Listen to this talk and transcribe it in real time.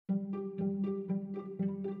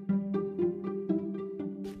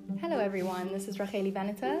everyone. This is Racheli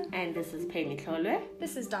Vanita. And this is Penny Klolwe.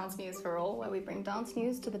 This is Dance News for All, where we bring dance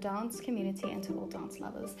news to the dance community and to all dance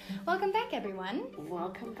lovers. Welcome back, everyone.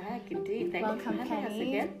 Welcome back, indeed. Thank Welcome, you for having us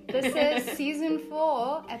Penny. again. This is Season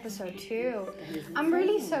 4, Episode 2. I'm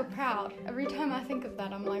really so proud. Every time I think of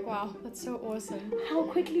that, I'm like, wow, that's so awesome. How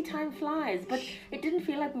quickly time flies. But it didn't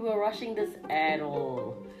feel like we were rushing this at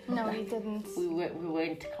all. No, we didn't. We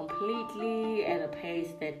went completely at a pace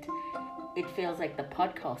that it feels like the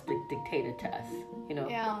podcast dictated to us, you know?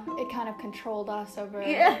 Yeah, it kind of controlled us over...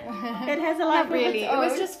 Yeah, it has a life Not really. of its It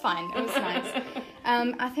was own. just fun. It was nice.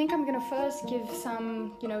 I think I'm going to first give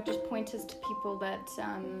some, just pointers to people that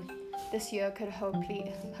this year could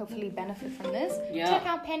hopefully benefit from this. Yeah. Check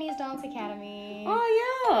out Penny's Dance Academy.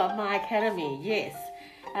 Oh, yeah, my academy, yes.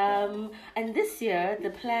 And this year,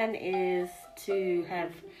 the plan is to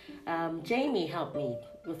have Jamie help me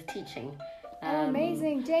with teaching. Oh,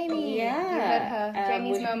 amazing. Jamie. Yeah. You heard her.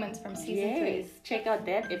 Jamie's we- Moments from Season Yes, 3. check out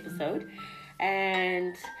that episode.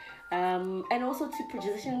 And also to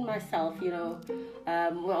position myself, we'll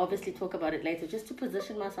obviously talk about it later, just to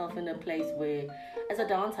position myself in a place where, as a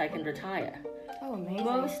dancer, I can retire. Oh, amazing.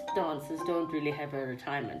 Most dancers don't really have a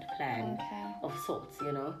retirement plan Okay. of sorts,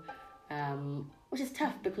 which is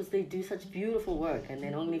tough because they do such beautiful work and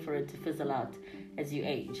then only for it to fizzle out as you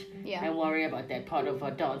age. Yeah. And worry about that part of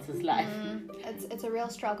a dancer's life. It's a real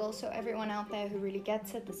struggle. So everyone out there who really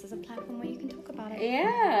gets it, this is a platform where you can talk about it.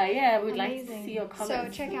 Yeah, we'd like to Amazing. see your So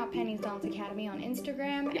comments. check out Penny's Dance Academy on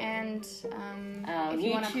Instagram, and if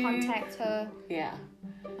you want to YouTube. contact her, Yeah.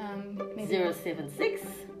 maybe 076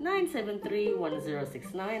 973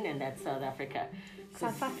 1069, and that's South Africa.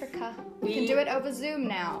 South Africa. You we- can do it over Zoom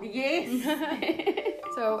now. Yes.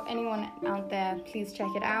 So anyone out there, please check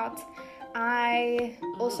it out. I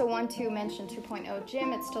also want to mention 2.0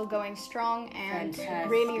 Gym. It's still going strong and Fantastic.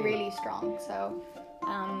 really, really strong. So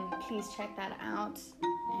please check that out.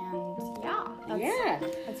 And yeah,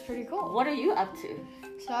 that's pretty cool. What are you up to?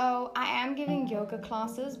 So I am giving yoga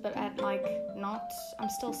classes, but I'm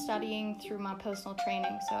still studying through my personal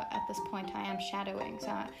training. So at this point I am shadowing.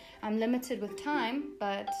 So I'm limited with time,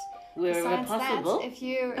 but Wherever besides possible. that, if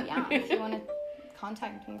you want to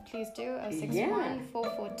contact me, please do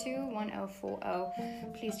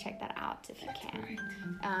 061-442-1040. Please check that out if you can.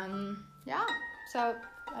 So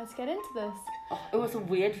let's get into this. Oh, it was a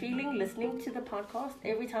weird feeling listening to the podcast.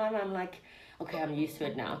 Every time I'm like, okay, I'm used to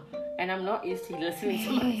it now. And I'm not used to listening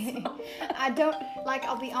to myself.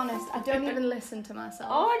 I'll be honest, I don't even listen to myself.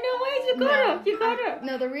 Oh, no way, you gotta.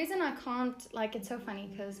 No, the reason I can't, it's so funny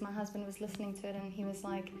because my husband was listening to it and he was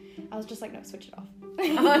like, I was just like, no, switch it off.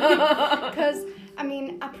 Because,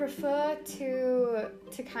 I prefer to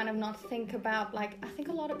kind of not think about, I think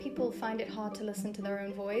a lot of people find it hard to listen to their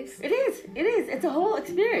own voice. It is. It's a whole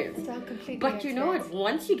experience. It's a completely But you know what? experience.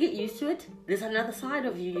 Once you get used to it, there's another side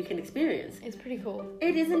of you can experience. It's pretty cool.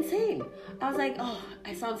 It is insane. I was like, oh,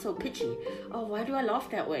 I sound so pitchy. Oh, why do I laugh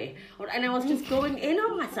that way? And I was just going in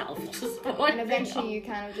on myself. And eventually you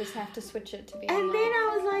kind of just have to switch it to be And then I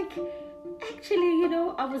was like, actually,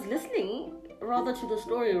 I was listening rather to the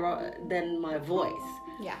story than my voice.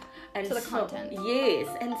 yeah, And to the content. Yes.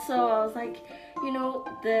 And so I was like,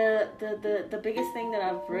 the biggest thing that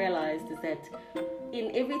I've realized is that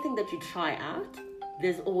in everything that you try out,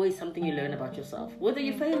 there's always something you learn about yourself. Whether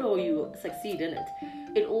you fail or you succeed in it,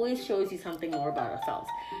 it always shows you something more about ourselves.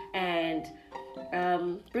 And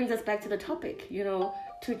brings us back to the topic,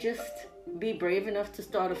 to just be brave enough to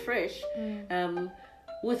start afresh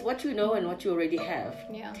with what you know and what you already have.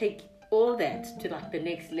 Yeah. Take all that to the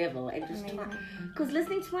next level and just try. Because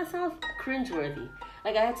listening to myself, cringeworthy. I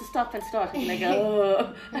had to stop and start. And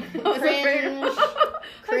oh, I was afraid.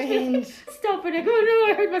 Cringe. Stop and I go,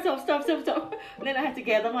 no, I hurt myself. Stop. And then I had to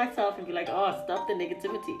gather myself and be like, oh, stop the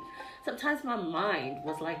negativity. Sometimes my mind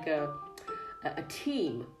was like a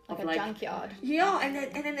team Like of a junkyard. Yeah, and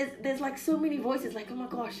then there's so many voices oh my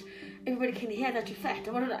gosh, everybody can hear that you're fat.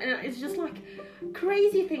 And it's just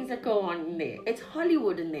crazy things that go on in there. It's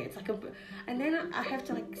Hollywood in there. It's and then I have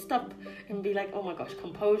to stop and be oh my gosh,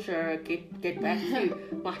 composure, get back to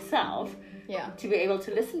myself. Yeah. To be able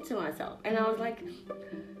to listen to myself. And I was like,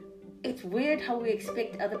 it's weird how we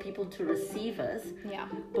expect other people to receive us. Yeah.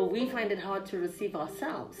 But we find it hard to receive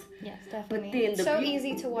ourselves. Yes, definitely. But then It's so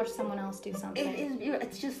easy to watch someone else do something.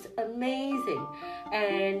 It's just amazing.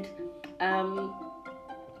 And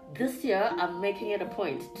this year I'm making it a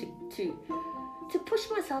point to push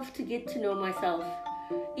myself to get to know myself.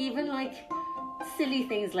 Even silly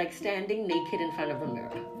things like standing naked in front of the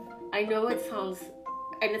mirror. I know it sounds,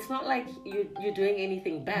 and it's not like you're doing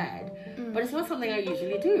anything bad, but it's not something I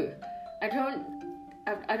usually do.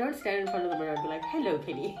 I don't stand in front of the mirror and be like, hello,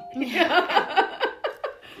 Penny.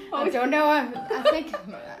 I don't know.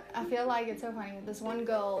 I feel like it's so funny. This one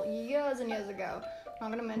girl, years and years ago, I'm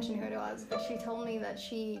not going to mention who it was, but she told me that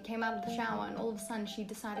she came out of the shower and all of a sudden she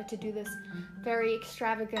decided to do this very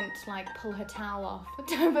extravagant, like, pull her towel off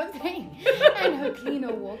type of thing. And her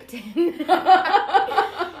cleaner walked in.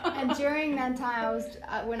 And during that time,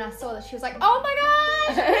 when I saw that, she was like, oh my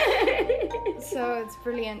gosh! So it's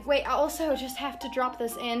brilliant. Wait, I also just have to drop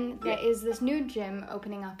this in. There is this new gym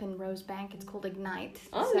opening up in Rosebank. It's called Ignite.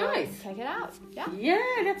 Oh, so nice. Check it out. Yeah. Yeah,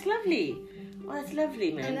 that's lovely. Oh, that's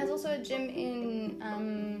lovely, man. And there's also a gym in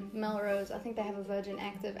Melrose. I think they have a Virgin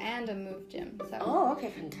Active and a Move gym. So Oh,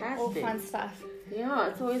 okay, fantastic. all fun stuff. Yeah,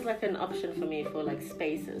 it's always like an option for me for like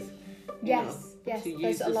spaces. Yes, yes. to use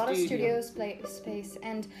There's a the lot of studio. studio space,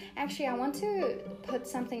 and actually, I want to put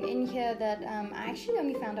something in here that I actually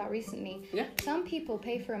only found out recently. Yeah. Some people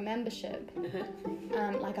pay for a membership,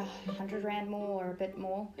 like 100 Rand more or a bit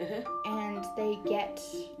more, and they get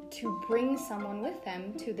to bring someone with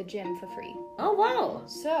them to the gym for free. Oh, wow.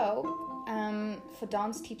 So, for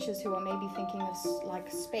dance teachers who are maybe thinking of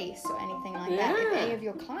like space or anything like that, if Yeah. any of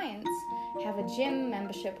your clients have a gym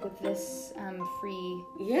membership with this free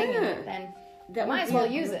Yeah. thing in it, then That might would as be well a-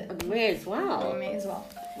 use it. May as well. May as well.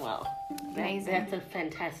 Wow. Amazing. That's a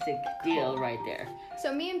fantastic deal right there.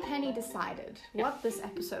 So me and Penny decided what this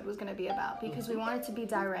episode was going to be about because we wanted to be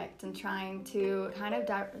direct and trying to kind of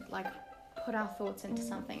like put our thoughts into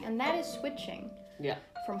something, and that is switching Yeah.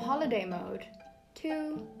 from holiday mode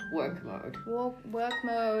to Work mode. work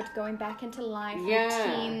mode, going back into life, Yeah.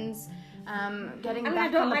 routines, getting I mean, I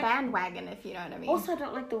back don't on the like- bandwagon, if you know what I mean. Also, I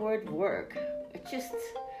don't like the word work. It just...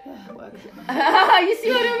 Work. You see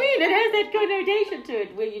what I mean? It has that connotation to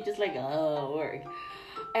it where you're just like, oh, work.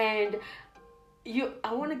 And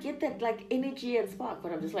I want to get that like energy and spark,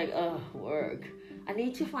 but I'm just like, oh, work. I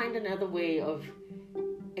need to find another way of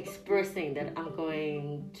expressing that I'm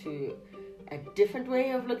going to a different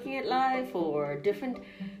way of looking at life or different,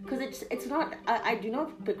 because it's not, I do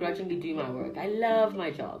not begrudgingly do my work. I love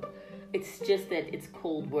my job. It's just that it's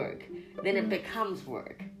called work. Then it becomes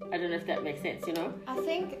work. I don't know if that makes sense, you know? I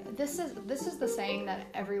think this is the saying that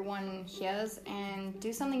everyone hears, and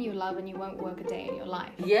do something you love and you won't work a day in your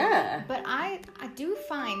life. Yeah. But I do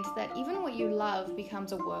find that even what you love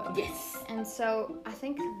becomes a work. Yes. And so I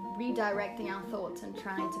think redirecting our thoughts and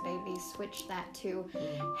trying to maybe switch that to,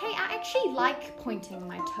 hey, I actually like pointing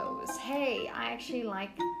my toes. Hey, I actually like,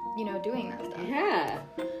 doing that stuff. Yeah.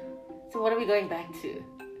 So what are we going back to?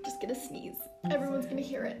 Just gonna sneeze. Everyone's gonna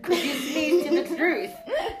hear it. You sneeze to the truth.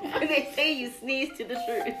 They say you sneeze to the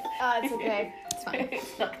truth. It's okay. It's fine.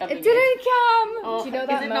 It's not coming It didn't come! Oh, Do you know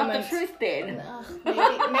that is it moment? not the truth then?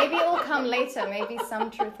 Ugh, maybe it will come later. Maybe some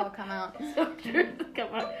truth will come out. Some truth will come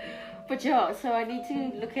out. But yeah, so I need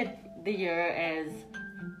to look at the year as...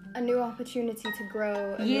 A new opportunity to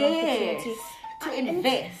grow. A new Yes. opportunity To And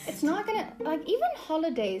invest. It's not gonna, like, even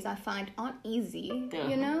holidays I find aren't easy,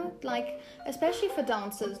 Yeah. like, especially for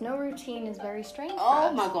dancers, no routine is very strange for Oh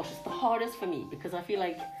us. my gosh, it's the hardest for me because I feel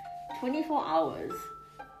like 24 hours,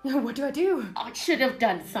 What do I do? I should have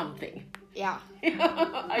done something. Yeah.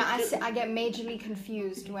 I get majorly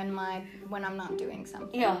confused when I'm not doing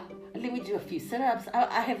something. Yeah, let me do a few sit-ups.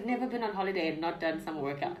 I have never been on holiday and not done some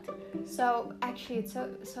workout. So actually, it's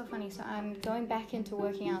so funny. So I'm going back into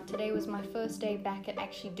working out. Today was my first day back at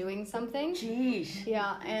actually doing something. Jeez.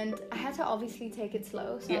 Yeah, and I had to obviously take it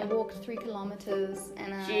slow. So I walked 3 kilometers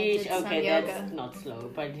and I Jeez, did some okay, yoga. that's not slow,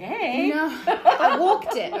 but hey. No, I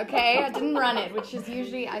walked it. Okay, I didn't run it, which is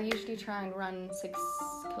I usually try and run 6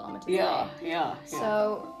 kilometers. a Yeah, day. yeah.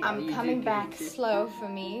 So Yeah, I'm you coming do back get it. slow for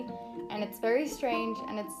me, and it's very strange,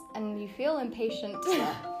 and you feel impatient,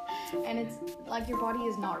 and it's like your body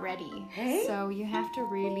is not ready. Hey? So you have to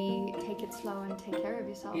really take it slow and take care of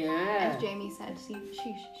yourself. Yeah. As Jamie said, she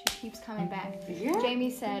keeps coming back. Yeah.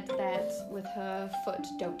 Jamie said that with her foot,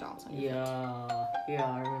 don't dance on your Yeah,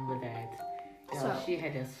 I remember that. Yeah, So- she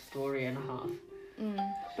had a story and a half.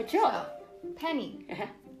 Mm. But yeah. So, Penny,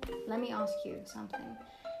 let me ask you something.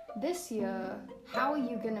 This year, how are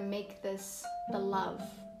you gonna make this the love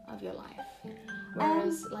of your life?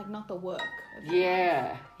 Whereas, like, not the work of your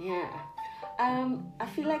life. Yeah. I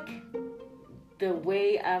feel like the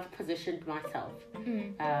way I've positioned myself,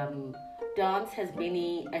 dance has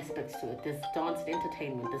many aspects to it. There's dance and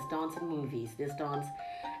entertainment, there's dance and movies, there's dance,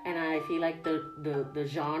 and I feel like the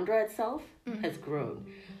genre itself has grown.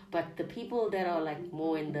 But the people that are like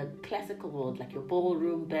more in the classical world, like your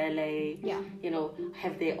ballroom, ballet, Yeah.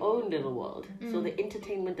 have their own little world. So the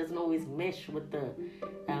entertainment doesn't always mesh with the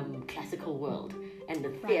classical world. and the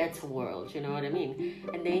theatre world, you know what I mean?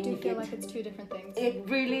 And then I do feel like it's two different things. It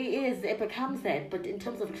really is. It becomes that. But in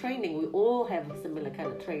terms of training, we all have a similar kind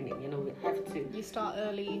of training. You know, we have to. You start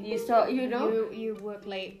early. You start. You know. You work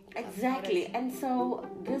late. Exactly. And so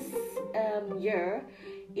this year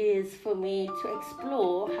is for me to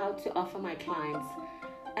explore how to offer my clients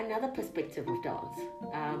another perspective of dance.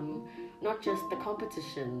 Not just the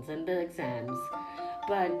competitions and the exams,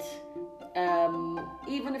 but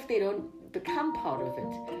even if they don't become part of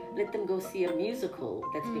it, let them go see a musical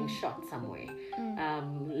that's being shot somewhere.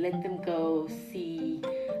 Let them go see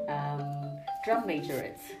drum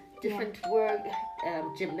majorettes, different work,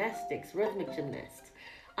 gymnastics, rhythmic gymnasts,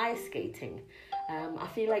 ice skating. I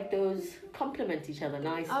feel like those complement each other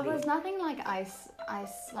nicely. Oh, there's nothing like ice.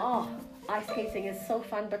 Ice skating is so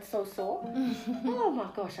fun but so sore. Oh my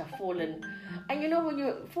gosh, I've fallen. And you know when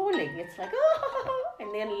you're falling, it's like, oh,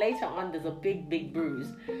 and then later on there's a big bruise.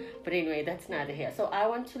 But anyway, that's neither here. So I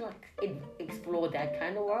want to like explore that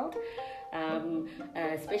kind of world,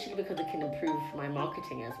 especially because it can improve my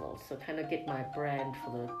marketing as well. So kind of get my brand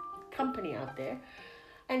for the company out there.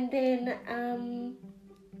 And then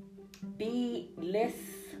be less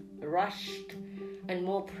rushed and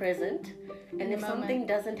more present. And if something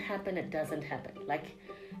doesn't happen, it doesn't happen. Like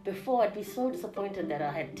before, I'd be so disappointed that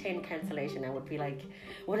I had 10 cancellation. I would be like,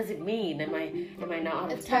 what does it mean? Am I now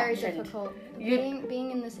out of touch? It's very difficult.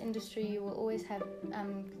 Being in this industry, you will always have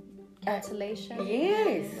cancellation.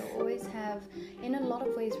 Yes. You'll always have, in a lot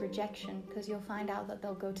of ways, rejection, because you'll find out that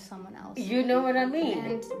they'll go to someone else. You know what I mean?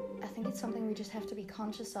 And I think it's something we just have to be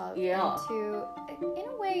conscious of. Yeah. And to, in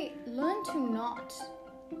a way, learn to not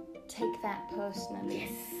take that personally.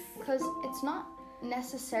 Yes. Because it's not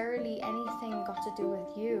necessarily anything got to do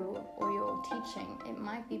with you or your teaching. It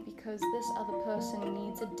might be because this other person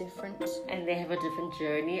needs a different, and they have a different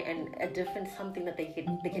journey and a different something that they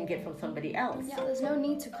can get from somebody else. Yeah, there's no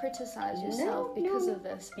need to criticize yourself because of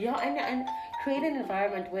this. Yeah, and create an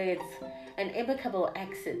environment where it's an amicable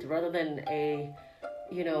exit rather than a,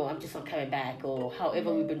 you know, I'm just not coming back, or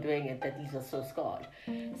however we've been doing it that leaves us so scarred.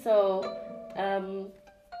 So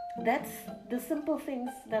that's the simple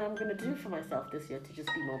things that I'm going to do for myself this year, to just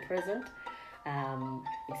be more present,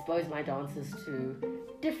 expose my dancers to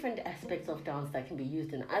different aspects of dance that can be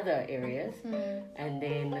used in other areas, and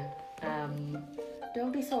then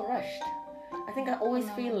don't be so rushed. I think I always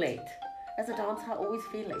feel late. As a dancer, I always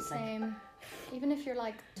feel late. Same. Like, even if you're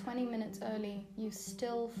like 20 minutes early, you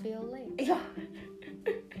still feel late. Yeah.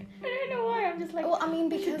 I don't know why. I'm just like, well, I mean,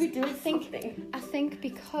 because I think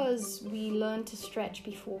because we learn to stretch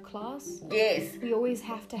before class. Yes. We always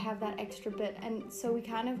have to have that extra bit, and so we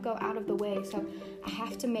kind of go out of the way. So I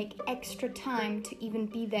have to make extra time to even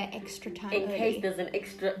be there extra time in early. Case there's an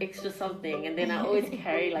extra something, and then I always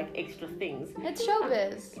carry like extra things. It's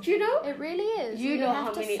showbiz. Do you know? It really is. You know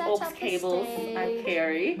how many aux cables I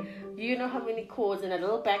carry. You know how many cords and a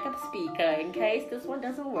little backup speaker in case this one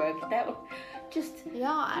doesn't work. That one, just...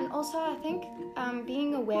 Yeah, and also I think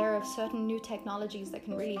being aware of certain new technologies that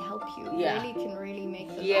can really help you can really make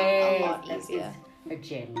the a lot easier. A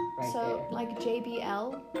gem right there. So like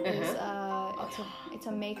JBL is it's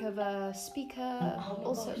a make of a speaker,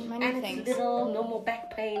 also many and things. And it's little, no more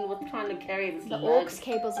back pain with trying to carry this. The aux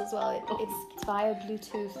cables as well. It's via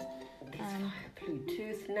Bluetooth.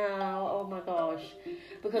 Bluetooth now, oh my gosh,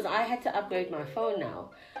 because I had to upgrade my phone now,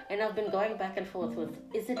 and I've been going back and forth with,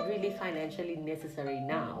 is it really financially necessary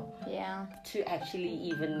now to actually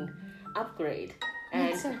even upgrade? And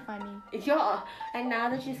it's so funny. Yeah, and now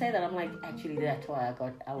that you say that, I'm like, actually that's why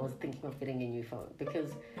I was thinking of getting a new phone,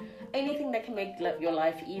 because anything that can make your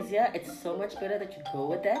life easier, it's so much better that you go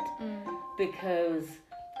with that, because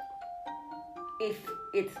if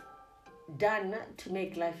it's done to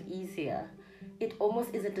make life easier, it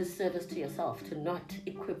almost is a disservice to yourself to not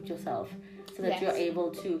equip yourself so that you're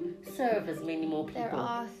able to serve as many more people. There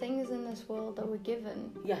are things in this world that were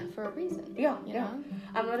given for a reason. You know?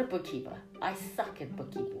 I'm not a bookkeeper. I suck at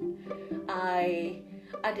bookkeeping.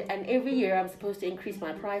 And every year I'm supposed to increase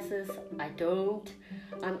my prices. I don't.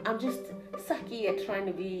 I'm just sucky at trying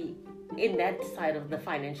to be in that side of the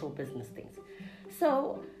financial business things.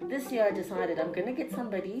 So this year I decided I'm going to get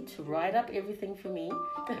somebody to write up everything for me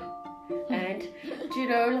and, you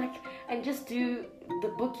know, like, and just do the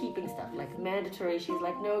bookkeeping stuff, like mandatory. She's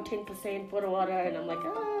like, no, 10% for water. And I'm like,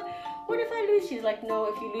 what if I lose? She's like,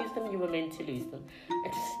 no, if you lose them, you were meant to lose them.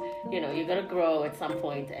 It's, you know, you got to grow at some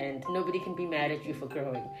point, and nobody can be mad at you for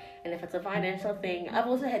growing. And if it's a financial thing, I've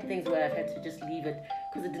also had things where I've had to just leave it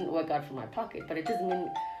because it didn't work out for my pocket, but it doesn't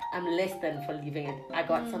mean I'm less than for leaving it. I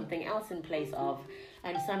got something else in place of,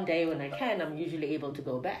 and someday when I can, I'm usually able to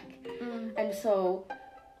go back. And so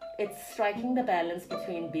it's striking the balance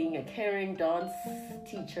between being a caring dance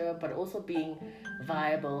teacher, but also being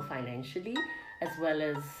viable financially, as well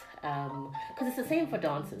as because it's the same for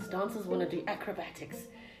dancers. Dancers want to do acrobatics,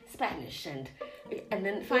 Spanish, and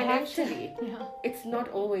then financially, it's not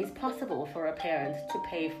always possible for a parent to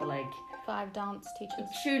pay for like 5 dance teachers.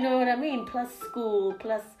 You know what I mean? Plus school,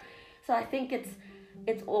 plus. So I think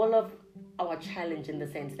it's all of our challenge in the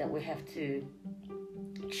sense that we have to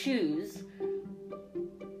choose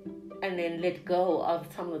and then let go of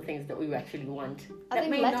some of the things that we actually want. I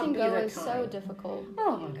think letting go is so difficult.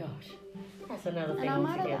 Oh my gosh. That's another thing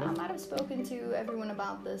altogether. I might have spoken to everyone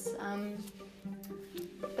about this.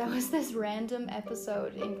 There was this random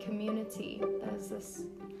episode in Community. There's this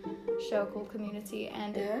show called Community,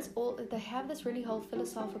 and it's all, they have this really whole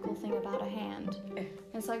philosophical thing about a hand.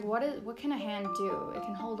 It's like, what can a hand do? It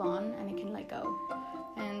can hold on and it can let go.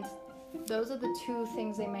 And those are the 2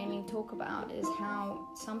 things they mainly talk about, is how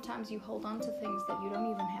sometimes you hold on to things that you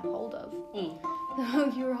don't even have hold of.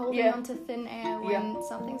 You're holding on to thin air when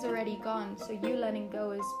something's already gone. So you letting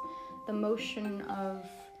go is the motion of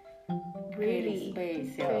really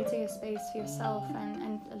creating a space for yourself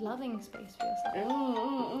and a loving space for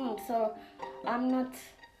yourself. So I'm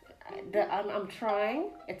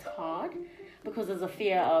trying. It's hard because there's a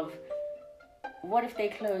fear of what if they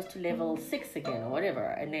close to level 6 again or whatever,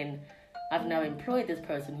 and then I've now employed this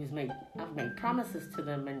person I've made promises to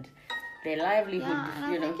them and their livelihood.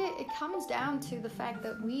 Yeah, and I think it comes down to the fact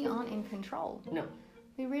that we aren't in control. No.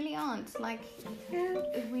 We really aren't. Like,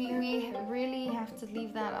 we really have to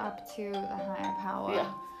leave that up to the higher power.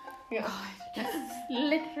 Yeah. God.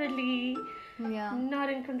 Literally not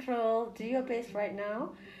in control. Do your best right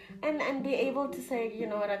now. And be able to say, you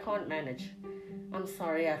know what, I can't manage. I'm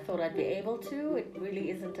sorry, I thought I'd be able to. It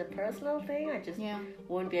really isn't a personal thing. I just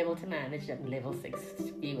won't be able to manage at level 6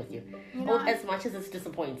 to be with you. As much as it's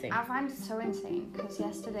disappointing. I find it so insane because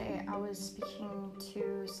yesterday I was speaking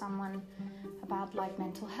to someone about like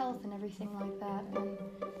mental health and everything like that, and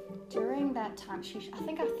during that time, I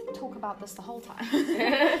think I talk about this the whole time,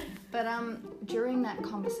 but during that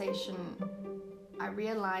conversation, I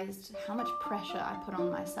realized how much pressure I put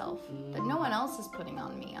on myself that no one else is putting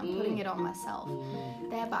on me. I'm putting it on myself.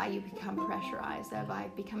 Thereby you become pressurized, thereby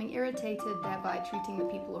becoming irritated, thereby treating the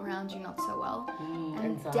people around you not so well.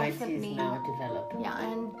 And definitely now developed. Yeah,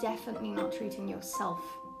 and definitely not treating yourself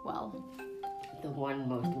well. The one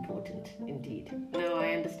most important, indeed. No,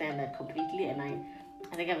 I understand that completely, and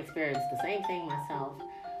I think I've experienced the same thing myself,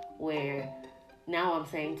 where now I'm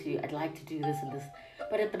saying to you, I'd like to do this and this,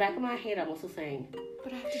 but at the back of my head, I'm also saying,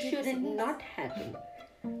 but I have to do should this it not happen,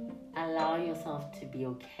 allow yourself to be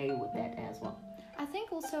okay with that as well. I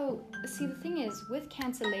think also, see, the thing is, with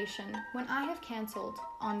cancellation, when I have cancelled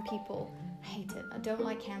on people, I hate it. I don't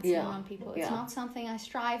like cancelling on people. It's not something I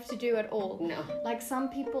strive to do at all. No. Like, some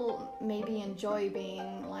people maybe enjoy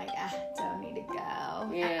being like, don't need to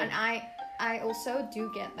go. Yeah. And I also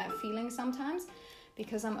do get that feeling sometimes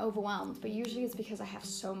because I'm overwhelmed. But usually it's because I have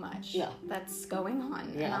so much that's going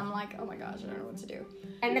on. Yeah. And I'm like, oh my gosh, I don't know what to do.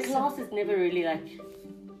 And the class is never really like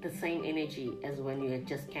the same energy as when you had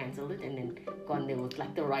just cancelled it and then gone there with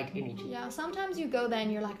like the right energy. Yeah, sometimes you go there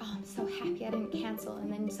and you're like, oh, I'm so happy I didn't cancel.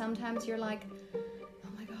 And then sometimes you're like, oh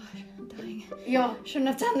my gosh, I'm dying. Yeah. Shouldn't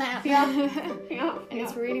have done that. Yeah. And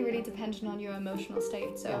it's really, really dependent on your emotional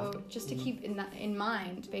state. So just to keep in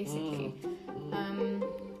mind, basically,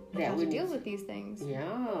 how to deal with these things.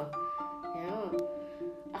 Yeah.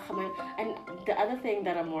 Oh, man. And the other thing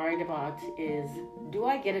that I'm worried about is, do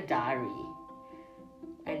I get a diary?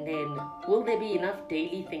 And then, will there be enough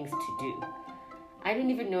daily things to do? I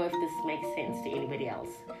don't even know if this makes sense to anybody else.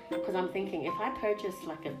 Because I'm thinking, if I purchase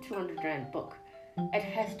like a 200 Rand book, it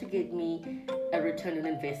has to get me a return on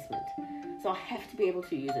investment. So I have to be able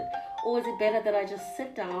to use it. Or is it better that I just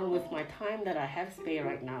sit down with my time that I have spare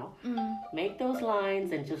right now, make those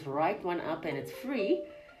lines and just write one up, and it's free,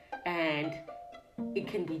 and it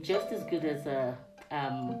can be just as good as a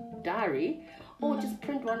diary, or just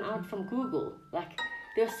print one out from Google. Like,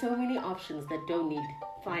 there are so many options that don't need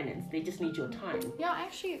finance. They just need your time. Yeah,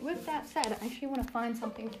 actually, with that said, I actually want to find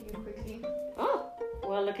something for you quickly. Oh,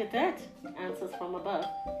 well, look at that. Answers from above.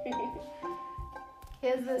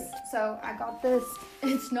 Here's this. So I got this.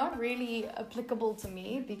 It's not really applicable to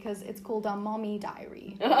me because it's called a mommy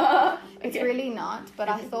diary. It's really not. But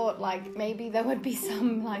I thought like maybe there would be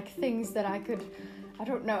some like things that I could, I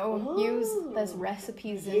don't know, use. There's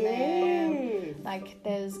recipes in there. Like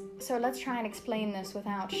there's. So let's try and explain this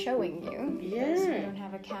without showing you. Because we don't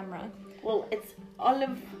have a camera. Well, it's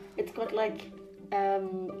olive. It's got like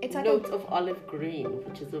it's like notes of olive green,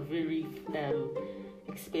 which is a very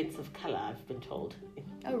expensive color, I've been told.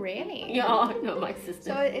 Oh, really? Yeah, no, my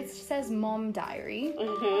sister. So it says Mom Diary.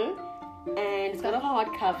 And it's got a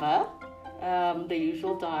hardcover, the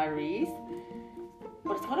usual diaries,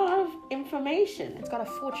 but it's got a lot of information. It's got a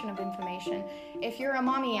fortune of information. If you're a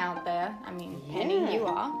mommy out there, I mean, Penny, you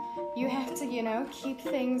are, you have to, keep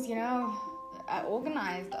things,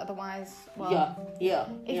 organized. Otherwise, well,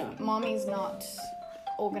 if mommy's not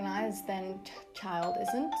organized, then child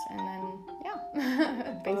isn't, and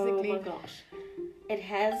then, basically. Oh my gosh. It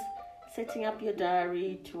has setting up your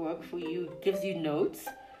diary to work for you, gives you notes.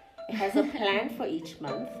 It has a plan for each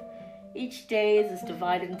month. Each day is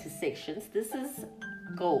divided into sections. This is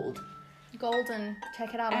gold. Golden.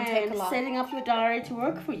 Check it out on Takealot. Setting up your diary to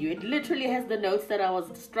work for you. It literally has the notes that I was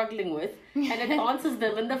struggling with, and it answers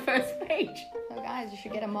them in the first page. So guys, you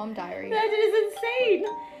should get a mom diary. That is insane.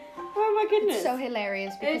 Oh my goodness. It's so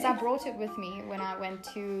hilarious because I brought it with me when I went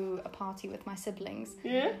to a party with my siblings.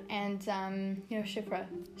 Yeah. And, Shifra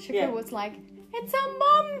was like, it's a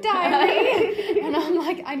mom diary. And I'm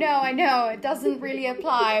like, I know, it doesn't really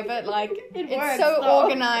apply, but like, it's works, so though.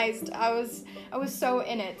 Organized. I was so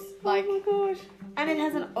in it. Like, oh my gosh. And it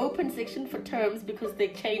has an open section for terms because they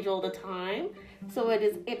change all the time. So it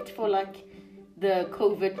is apt for like the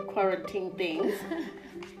COVID quarantine things.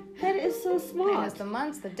 That is so smart. It has the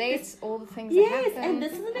months, the dates, all the things that happen. Yes, and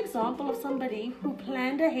this is an example of somebody who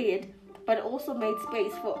planned ahead, but also made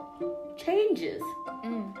space for changes.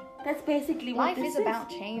 That's basically what life is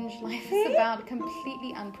about change. Life is about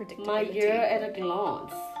completely unpredictability. My year at a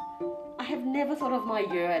glance. I have never thought of my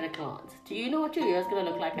year at a glance. Do you know what your year is going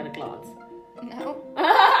to look like at a glance? No.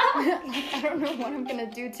 I don't know what I'm going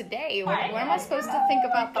to do today. What am I supposed to think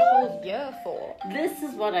about the whole year for? This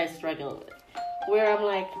is what I struggle with. Where I'm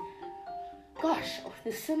like, gosh,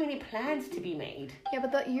 there's so many plans to be made. Yeah,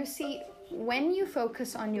 but you see, when you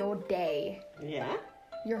focus on your day,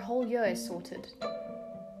 your whole year is sorted.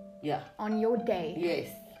 Yeah. On your day. Yes.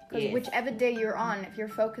 Because whichever day you're on, if you're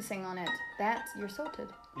focusing on it, you're sorted.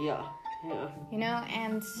 Yeah.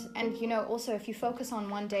 And also if you focus on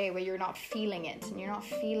one day where you're not feeling it and you're not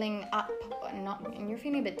feeling up and you're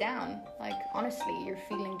feeling a bit down, like honestly, you're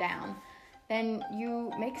feeling down, then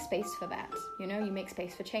you make space for that. You make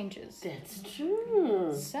space for changes. That's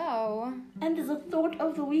true. So. And there's a thought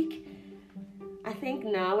of the week. I think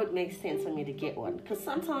now it makes sense for me to get one. Because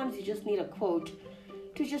sometimes you just need a quote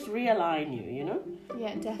to just realign you,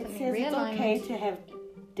 Yeah, definitely. It says it's okay to have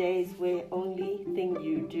days where only thing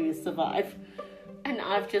you do is survive. And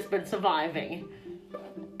I've just been surviving.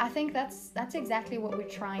 I think that's exactly what we're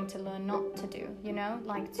trying to learn not to do,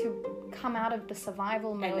 like to come out of the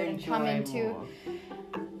survival mode and come into more.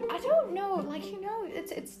 I don't know,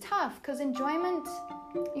 it's tough because enjoyment,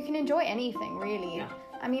 you can enjoy anything really. Yeah.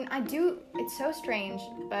 I mean, it's so strange,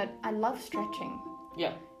 but I love stretching.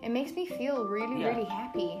 Yeah. It makes me feel really, really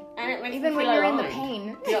happy. And it makes even me when feel you're alive. in the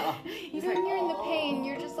pain. Yeah. Even when you're in the pain,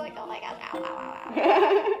 you're just like, oh my gosh, ow, ow,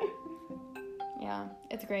 ow. Yeah,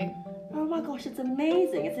 it's great. Oh my gosh, it's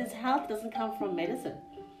amazing. It says health doesn't come from medicine,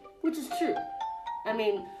 which is true. I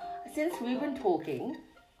mean, since we've been talking,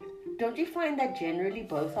 don't you find that generally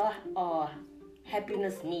both our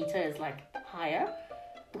happiness meter is like higher?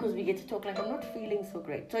 Because we get to talk like, I'm not feeling so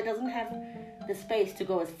great. So it doesn't have the space to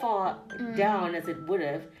go as far down as it would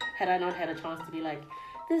have had I not had a chance to be like,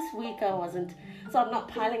 this week I wasn't. So I'm not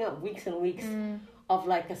piling up weeks and weeks of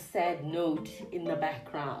like a sad note in the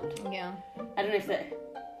background. Yeah. I don't know if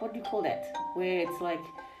what do you call that? Where it's like,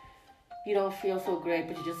 you don't feel so great,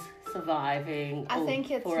 but you're just surviving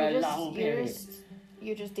for a long period.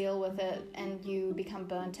 You just deal with it and you become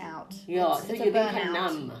burnt out. Yeah, it's you become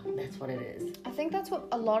numb. That's what it is. I think that's what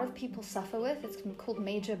a lot of people suffer with. It's called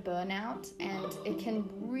major burnout, and it can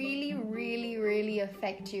really, really, really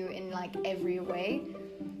affect you in like every way.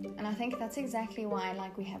 And I think that's exactly why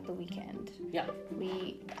we have the weekend. Yeah.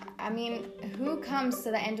 Who comes to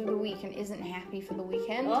the end of the week and isn't happy for the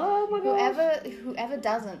weekend? Oh my gosh. Whoever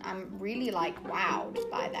doesn't, I'm really wowed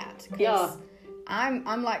by that. Yeah.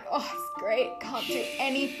 I'm like, oh, it's great, can't do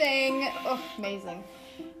anything. Oh, amazing.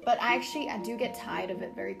 But I do get tired of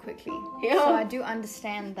it very quickly. Yeah. So I do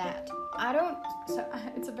understand that.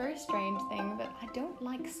 It's a very strange thing, but I don't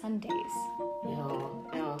like Sundays.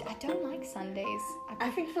 Yeah. I don't like Sundays. I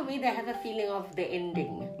think for me, they have a feeling of the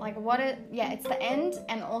ending. It's the end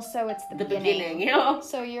and also it's the beginning, yeah.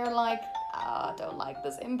 So you're like, I don't like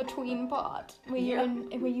this in-between part where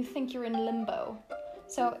where you think you're in limbo.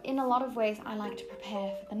 So in a lot of ways, I like to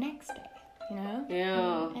prepare for the next day,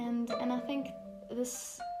 Yeah. And I think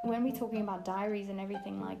this, when we're talking about diaries and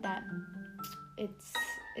everything like that,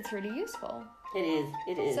 it's really useful. It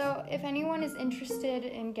is. So if anyone is interested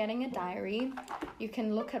in getting a diary, you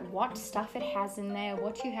can look at what stuff it has in there,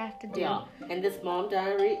 what you have to do. Yeah, and this mom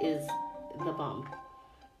diary is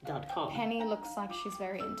thebomb.com. Penny looks like she's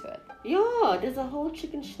very into it. Yeah, there's a whole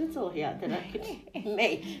chicken schnitzel here that I could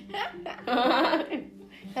make.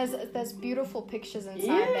 There's beautiful pictures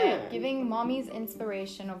inside there, giving mommies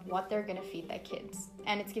inspiration of what they're gonna feed their kids,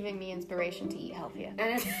 and it's giving me inspiration to eat healthier.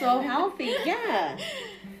 And it's so healthy, yeah.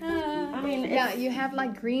 I mean, you have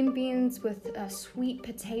like green beans with a sweet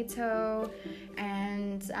potato,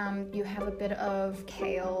 and you have a bit of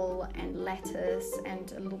kale and lettuce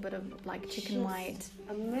and a little bit of like chicken white.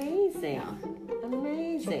 Amazing.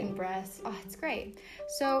 Amazing. Chicken breast. Oh, it's great.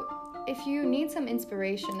 So if you need some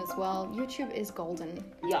inspiration as well, YouTube is golden.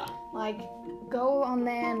 Yeah. Like, go on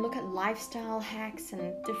there and look at lifestyle hacks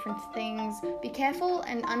and different things. Be careful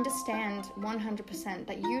and understand 100%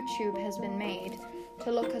 that YouTube has been made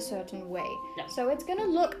to look a certain way. Yeah. So it's gonna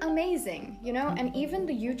look amazing, you know? And even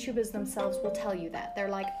the YouTubers themselves will tell you that. They're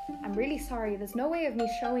like, I'm really sorry, there's no way of me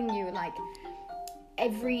showing you, like,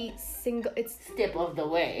 every single step of the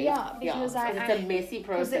way. Yeah, because it's a messy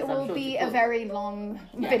process. Because it will be a very long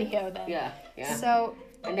video then. Yeah. So,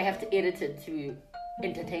 and they have to edit it to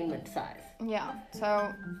entertainment size. Yeah.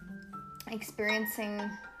 So experiencing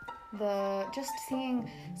just seeing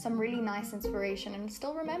some really nice inspiration and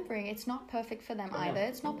still remembering it's not perfect for them either.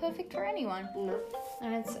 It's not perfect for anyone. No.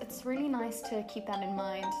 And it's really nice to keep that in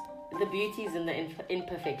mind. The beauty is in the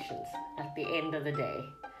imperfections at the end of the day.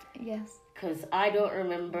 Yes. Because I don't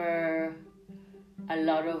remember a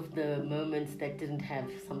lot of the moments that didn't have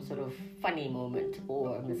some sort of funny moment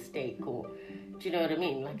or a mistake, or do you know what I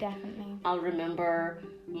mean? Like, definitely. I'll remember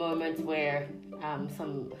moments where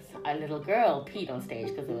a little girl peed on stage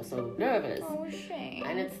because they were so nervous. Oh, shame.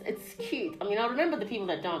 And it's cute. I mean, I'll remember the people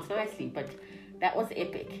that dance nicely, but that was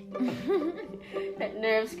epic. That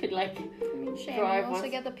nerves could like shame. drive. You also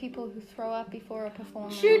get the people who throw up before a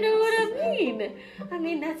performance. You know what I mean? I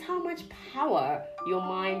mean, that's how much power your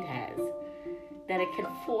mind has, that it can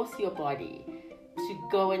force your body to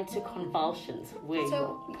go into convulsions where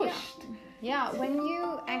you're pushed. Yeah, when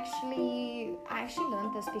you I actually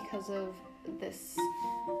learned this because of this.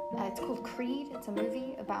 It's called Creed. It's a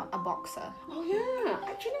movie about a boxer. Oh yeah,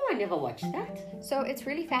 actually, I never watched that. So it's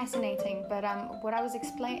really fascinating. But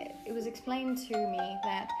it was explained to me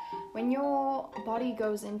that when your body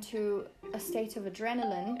goes into a state of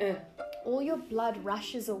adrenaline, all your blood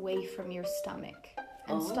rushes away from your stomach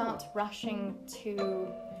and starts rushing to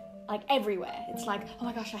like everywhere. It's like, oh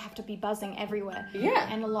my gosh, I have to be buzzing everywhere. Yeah.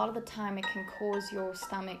 And a lot of the time it can cause your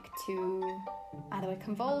stomach to either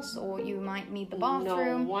convulse or you might need the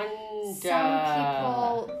bathroom. No wonder. Some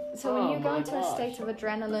people, so when you go into a state of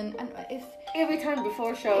adrenaline, and if every time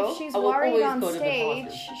before show, if she's I will worried always on go stage, to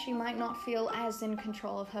the she might not feel as in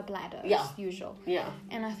control of her bladder Yeah. as usual. Yeah.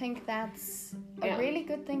 And I think that's a really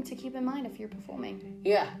good thing to keep in mind if you're performing.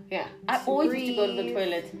 Yeah. I always used to go to the breathe.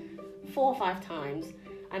 toilet 4 or 5 times.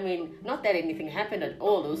 I mean, not that anything happened at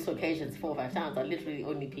all those occasions 4 or 5 times. I literally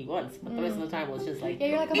only pee once. But the rest of the time was just like... Yeah,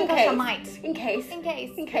 you're like, oh my gosh, I might. In case.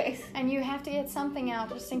 In case. And you have to get something out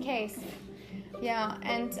just in case. Yeah,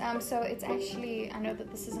 and so it's actually... I know that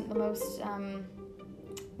this isn't the most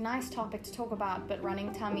nice topic to talk about, but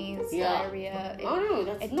running tummies, diarrhea...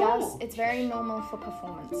 that's normal. It's very normal for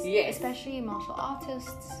performance. Yes. Especially martial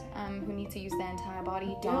artists who need to use their entire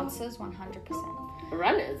body. Dancers, 100%.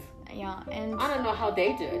 Runners. Yeah, and I don't know how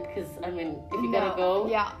they do it, because I mean, if you gotta go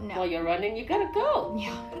while you're running, you gotta go.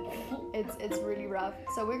 Yeah, it's really rough.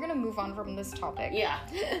 So we're gonna move on from this topic. Yeah.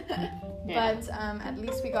 But at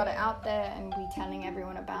least we got it out there, and we telling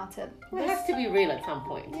everyone about it. It has to be real at some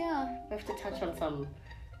point. Yeah. We have to touch on some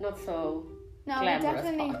not so No, glamorous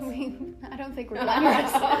I don't think we're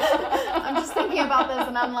glamorous. I'm just thinking about this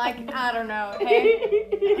and I'm like, I don't know. Hey,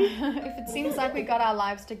 if it seems like we got our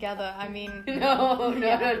lives together, I mean... No,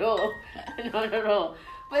 not at all. Not at all.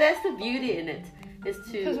 But that's the beauty in it, is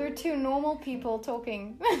to... Because we're two normal people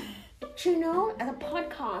talking. You know, the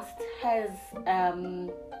podcast has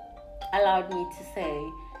allowed me to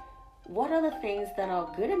say, what are the things that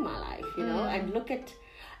are good in my life, you know, and look at...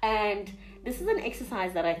 And this is an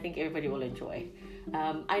exercise that I think everybody will enjoy.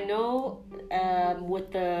 I know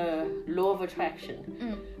with the law of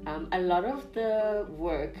attraction, a lot of the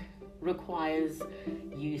work requires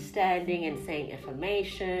you standing and saying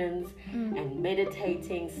affirmations and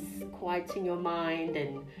meditating, quieting your mind,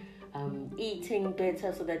 and eating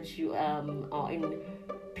better so that you are in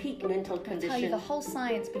peak mental condition. I'll tell you the whole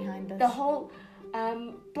science behind this. The whole...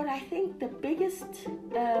 but I think the biggest...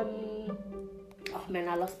 oh man,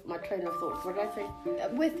 I lost my train of thought. What did I say?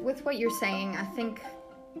 With what you're saying, I think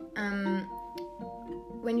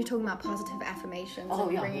when you're talking about positive affirmations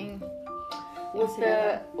and bringing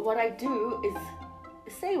what I do is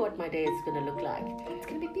say what my day is going to look like. It's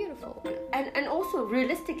going to be beautiful. And also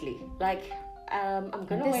realistically, like, I'm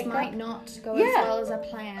going to wake up. This might not go as well as I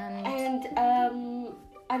planned. And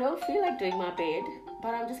I don't feel like doing my bed,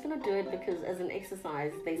 but I'm just going to do it because as an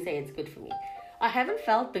exercise, they say it's good for me. I haven't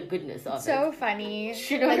felt the goodness of it. So funny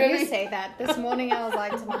you know that you say that. This morning I was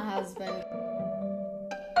like to my husband...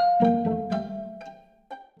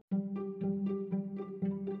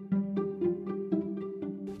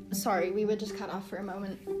 Sorry, we were just cut off for a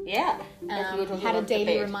moment. Yeah. Had a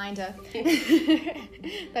daily reminder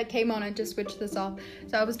that came on. I just switched this off.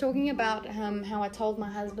 So I was talking about how I told my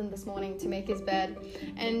husband this morning to make his bed,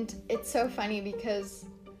 and it's so funny because,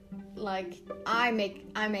 like, I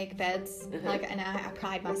make beds, like, and I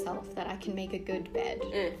pride myself that I can make a good bed,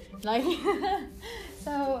 like.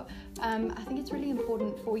 So I think it's really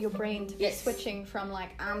important for your brain to be switching from like,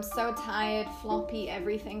 I'm so tired, floppy,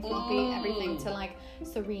 everything to like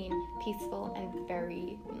serene, peaceful, and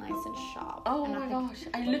very nice and sharp. Oh my gosh,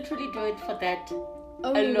 I literally do it for that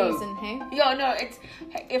only reason, hey? Yeah, no, it's,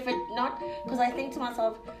 if it not, because I think to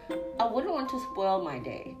myself, I wouldn't want to spoil my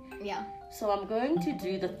day. Yeah. So I'm going to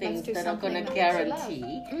do the things that are going to guarantee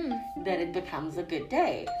that it becomes a good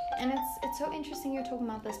day. And it's so interesting you're talking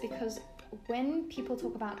about this, because when people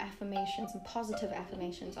talk about affirmations and positive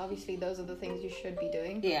affirmations, obviously those are the things you should be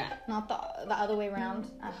doing. Yeah. Not the other way around,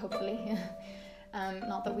 hopefully.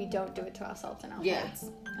 Not that we don't do it to ourselves in our heads.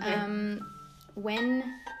 When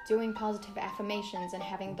doing positive affirmations and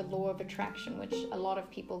having the law of attraction, which a lot of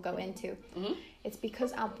people go into, it's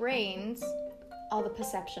because our brains are the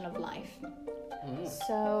perception of life.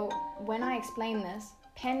 So when I explain this,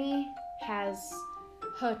 Penny has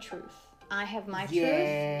her truth. I have my truth,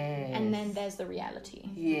 and then there's the reality.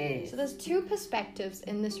 Yes. So there's two perspectives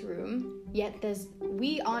in this room, yet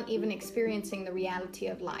we aren't even experiencing the reality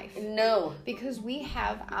of life. No. Because we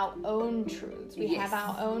have our own truths. We have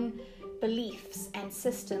our own beliefs and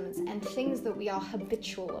systems and things that we are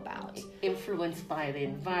habitual about. Influenced by the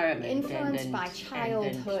environment. Influenced by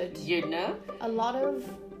childhood. You know? A lot of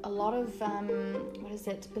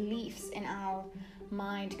beliefs in our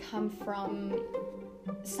mind come from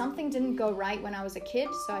something didn't go right when I was a kid,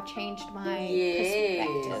 so I changed my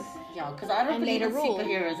perspective. Yeah, because I don't believe in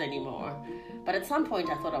superheroes anymore. But at some point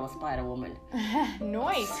I thought I was Spider-Woman.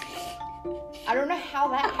 Nice. I don't know how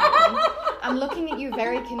that happened. I'm looking at you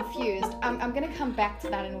very confused. I'm going to come back to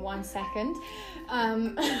that in 1 second.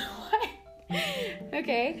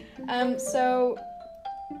 Okay. So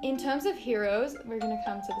in terms of heroes, we're going to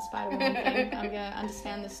come to the Spider-Woman thing. I'm going to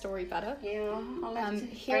understand this story better. Yeah, I'll have to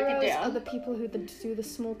heroes break it down. are the people who do the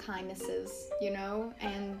small kindnesses, you know,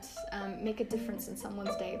 and make a difference in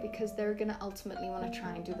someone's day, because they're going to ultimately want to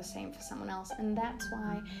try and do the same for someone else. And that's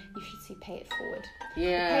why you should see Pay It Forward.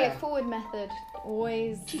 Yeah. The Pay It Forward method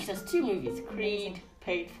always... Jesus, 2 movies. Creed,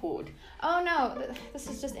 Pay It Forward. Oh, no. This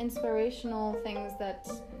is just inspirational things that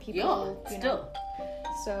people, you know.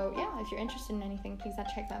 So, yeah, if you're interested in anything, please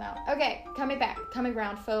check that out. Okay, coming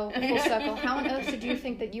round full circle. How on earth did you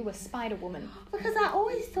think that you were Spider-Woman? Because I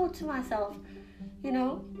always thought to myself, you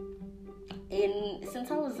know,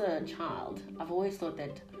 since I was a child, I've always thought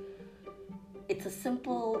that it's a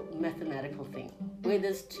simple mathematical thing. Where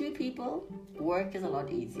there's 2 people, work is a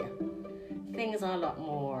lot easier. Things are a lot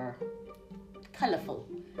more colourful.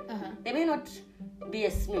 They may not be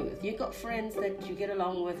as smooth. You've got friends that you get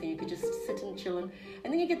along with and you could just sit and chill, and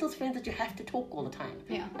then you get those friends that you have to talk all the time.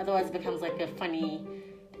 Yeah. Otherwise it becomes like a funny,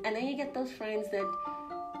 and then you get those friends that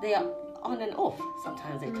they are on and off.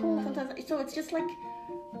 Sometimes they talk, sometimes, so it's just like,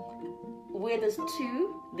 where there's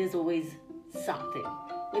 2, there's always something.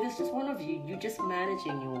 Where there's just one of you, you're just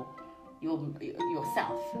managing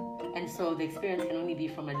yourself, and so the experience can only be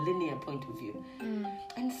from a linear point of view.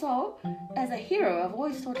 And so as a hero, I've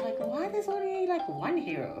always thought, like, why there's only like one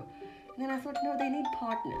hero? And then I thought, no, they need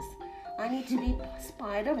partners. I need to be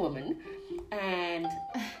Spider-Woman and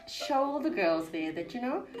show all the girls there that, you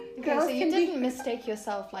know, girls so you didn't mistake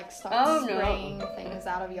yourself, like start spraying things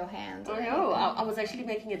out of your hands. Oh no, I was actually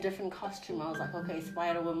making a different costume. I was like, okay,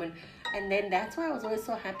 Spider-Woman. And then that's why I was always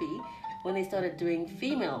so happy when they started doing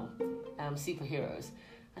female superheroes.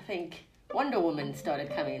 I think Wonder Woman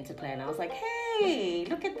started coming into play, and I was like, hey,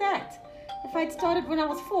 look at that. If I'd started when I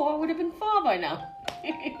was 4, I would have been 5 by now.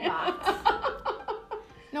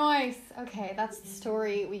 Nice. Okay, that's the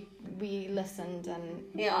story. We listened and...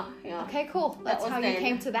 Yeah. Okay, cool. That's how you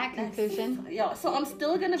came to that conclusion. So I'm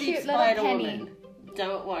still going to be Spider-Woman.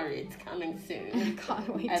 Don't worry, it's coming soon. I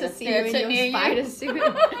can't wait to see you in your spider suit.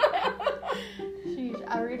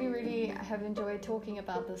 I really, really have I've enjoyed talking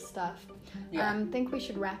about this stuff. Yeah. I think we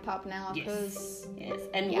should wrap up now Yes. because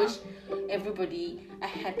And wish everybody a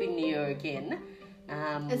happy new year again.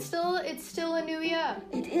 it's still a new year.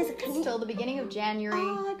 It is. It's still the beginning of January.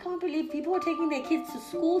 Oh, I can't believe people are taking their kids to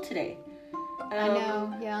school today. I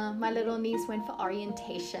know, yeah. My little niece went for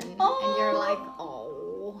orientation, Oh. and you're like, Oh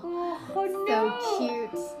no. so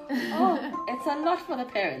cute. Oh, it's a lot for the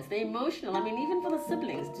parents. They're emotional. I mean, even for the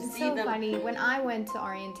siblings to It's see so them. funny. When I went to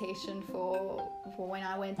orientation for when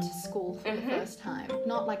I went to school for the first time,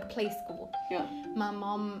 not like play school, Yeah. my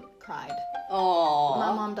mom cried. Oh.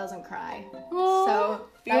 My mom doesn't cry. Oh, So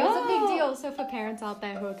that was a big yeah. deal. So for parents out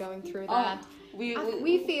there who are going through that, We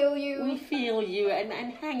feel you. we feel you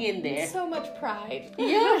and hang in there. So much pride.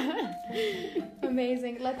 Yeah.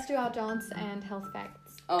 Amazing. Let's do our dance and health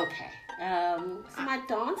facts. Okay. So my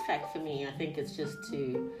dance fact for me, I think, is just to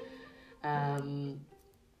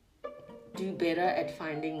do better at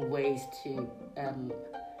finding ways to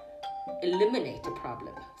eliminate a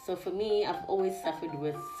problem. So for me, I've always suffered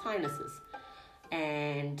with sinuses,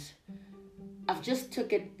 and I've just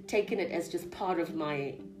taken it as just part of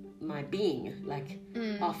my being. Like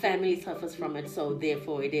our family suffers from it, so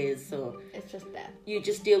therefore it is. So It's just that. you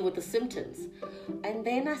just deal with the symptoms. And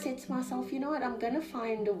then I said to myself, you know what, I'm going to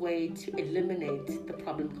find a way to eliminate the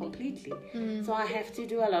problem completely. So I have to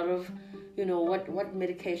do a lot of, what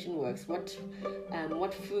medication works,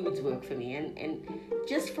 what foods work for me. And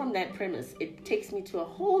just from that premise, it takes me to a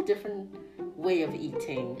whole different way of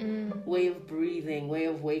eating, way of breathing, way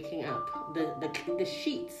of waking up. The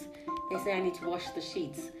sheets, they say I need to wash the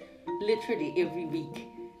sheets literally every week.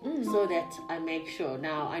 So that I make sure.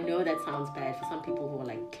 Now, I know that sounds bad for some people who are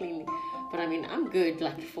like cleaning, but I mean, I'm good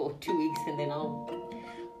like for 2 weeks, and then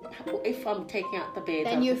if I'm taking out the bed,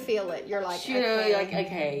 Then you feel it. You're like,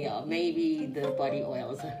 okay, yeah, maybe the body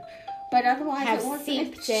oils. But otherwise, Have it wasn't.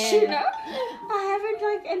 seeped in. I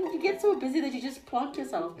haven't and you get so busy that you just plant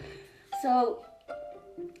yourself. So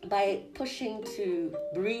by pushing to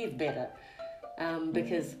breathe better,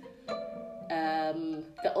 because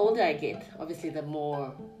the older I get, obviously, the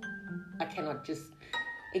more I cannot just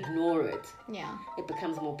ignore it. Yeah. It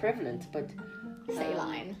becomes more prevalent, but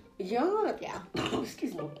Saline. yeah.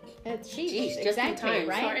 Excuse me. It's Jeez, just exactly, in time.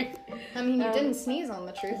 right? Sorry. I mean, you didn't sneeze on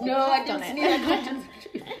the truth. No, I didn't sneeze. I couldn't.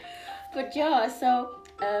 But yeah, so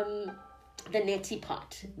the neti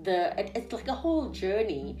part, it's like a whole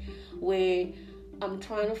journey where I'm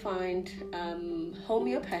trying to find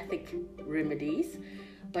homeopathic remedies,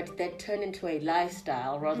 but that turn into a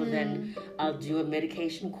lifestyle rather than I'll do a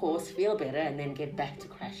medication course, feel better, and then get back to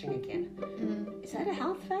crashing again. Is that a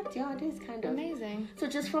health fact? Yeah, it is kind of. Amazing. So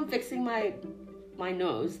just from fixing my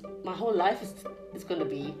nose, my whole life is going to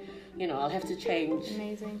be, I'll have to change.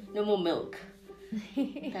 Amazing. No more milk.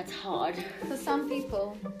 That's hard. For some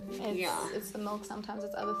people, it's the milk. Sometimes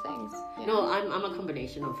it's other things. No, I'm a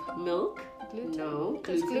combination of milk. Gluten? No,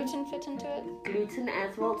 Does gluten fit into it? gluten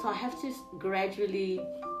as well. So I have to gradually.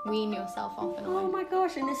 Wean yourself off and Oh on. my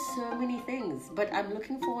gosh, and there's so many things. But I'm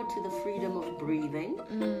looking forward to the freedom of breathing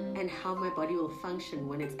and how my body will function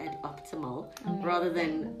when it's at optimal, rather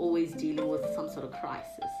than always dealing with some sort of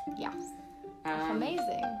crisis. Yes.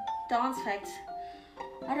 Amazing. Dance fact.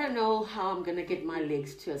 I don't know how I'm gonna get my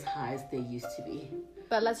legs to as high as they used to be.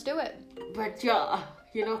 But let's do it. But yeah,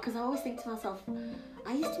 because I always think to myself,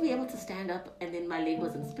 I used to be able to stand up and then my leg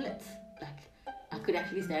wasn't split. Like, I could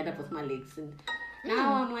actually stand up with my legs. And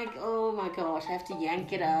now I'm like, oh my gosh, I have to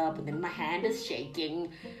yank it up. And then my hand is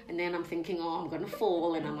shaking. And then I'm thinking, I'm going to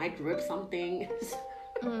fall and I might rip something.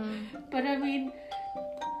 But I mean,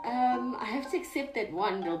 I have to accept that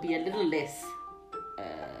there'll be a little less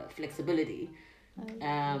flexibility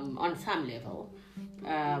on some level.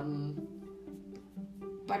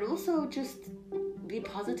 But also just be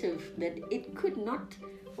positive that it could not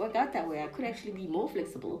work out that way. I could actually be more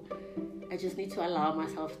flexible. I just need to allow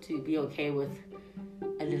myself to be okay with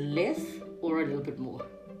a little less or a little bit more.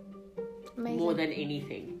 Amazing. More than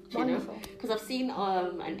anything. Wonderful. Because I've seen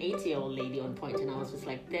an 80-year-old lady on point, and I was just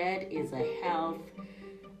like, that is a health,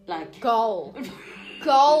 Goal.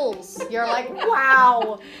 Goals. You're like,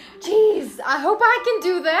 wow. Jeez, I hope I can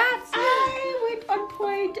do that. I went on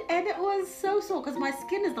point, and it was so sore because my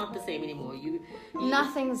skin is not the same anymore.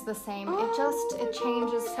 Nothing's the same. It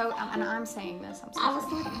changes so. And I'm saying this. I'm sorry. I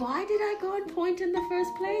was like, why did I go on point in the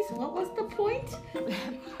first place? What was the point?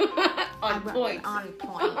 On point. On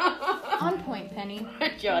point. On point, Penny.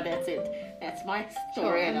 Yeah, that's it. That's my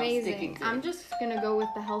story, and I'm sticking to it. I'm just gonna go with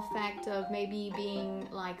the health fact of maybe being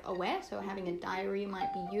aware. So having a diary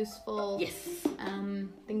might be useful. Yes.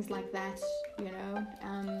 Things like that.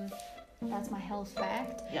 That's my health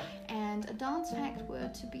fact. Yeah. And a dance fact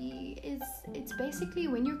word to be is, it's basically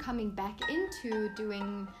when you're coming back into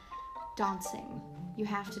doing dancing, you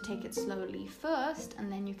have to take it slowly first,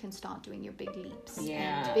 and then you can start doing your big leaps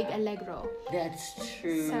and big allegro. That's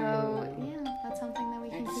true. So yeah, that's something that we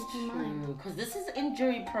can keep in mind. Because this is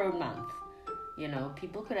injury prone month. You know,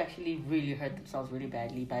 people could actually really hurt themselves really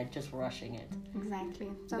badly by just rushing it. Exactly.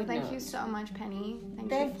 So thank you so much, Penny.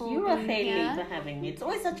 Thank you, Raheli, for having me. It's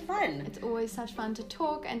always such fun. It's always such fun to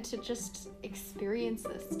talk and to just experience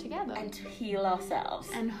this together. And to heal ourselves.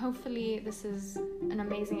 And hopefully this is an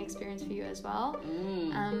amazing experience for you as well.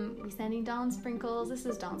 We're sending dance sprinkles. This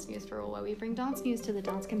is Dance News for All, where we bring dance news to the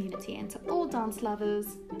dance community and to all dance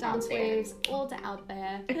lovers, dance waves, all out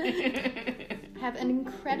there. Have an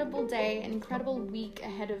incredible day, an incredible week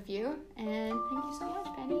ahead of you. And thank you so much,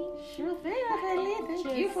 Penny. Sure thing, Raheli.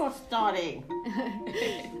 Thank you for starting.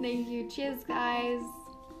 Thank you. Cheers, guys.